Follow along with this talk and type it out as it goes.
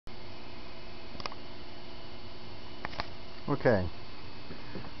Okay,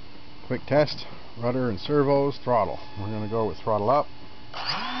 quick test, rudder and servos, throttle. We're going to go with throttle up.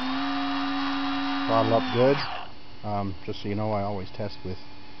 Throttle up good. Just so you know, I always test with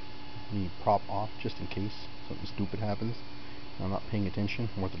the prop off just in case something stupid happens. I'm not paying attention,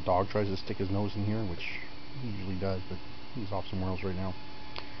 or the dog tries to stick his nose in here, which he usually does, but he's off somewhere else right now.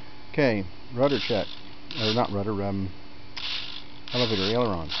 Okay, rudder check. Or not rudder, elevator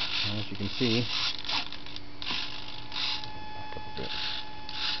ailerons. And as you can see, back up a bit.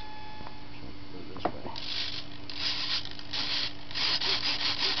 Put it this way.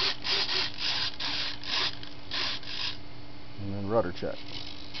 And then rudder check.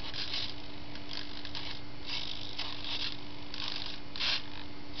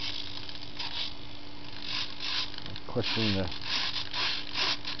 Questioning the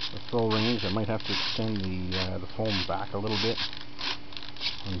throw range. I might have to extend the foam back a little bit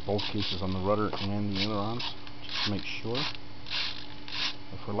in both cases, on the rudder and the ailerons, just to make sure.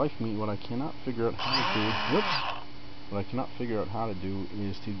 But for life me, what I cannot figure out how to do,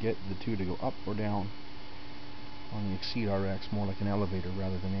 is to get the two to go up or down on the Exceed RX, more like an elevator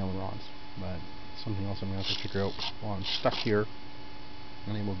rather than ailerons. But something else I'm going to have to figure out while I'm stuck here,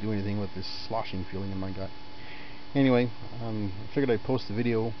 unable to do anything with this sloshing feeling in my gut. Anyway, I figured I'd post the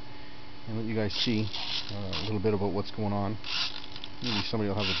video and let you guys see a little bit about what's going on. Maybe somebody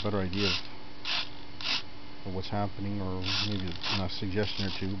will have a better idea of what's happening, or maybe a suggestion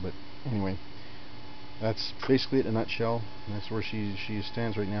or two. But anyway, that's basically it in a nutshell. And that's where she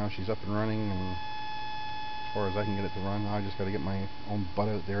stands right now. She's up and running, and as far as I can get it to run, I just got to get my own butt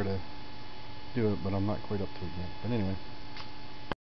out there to do it, but I'm not quite up to it yet. But anyway.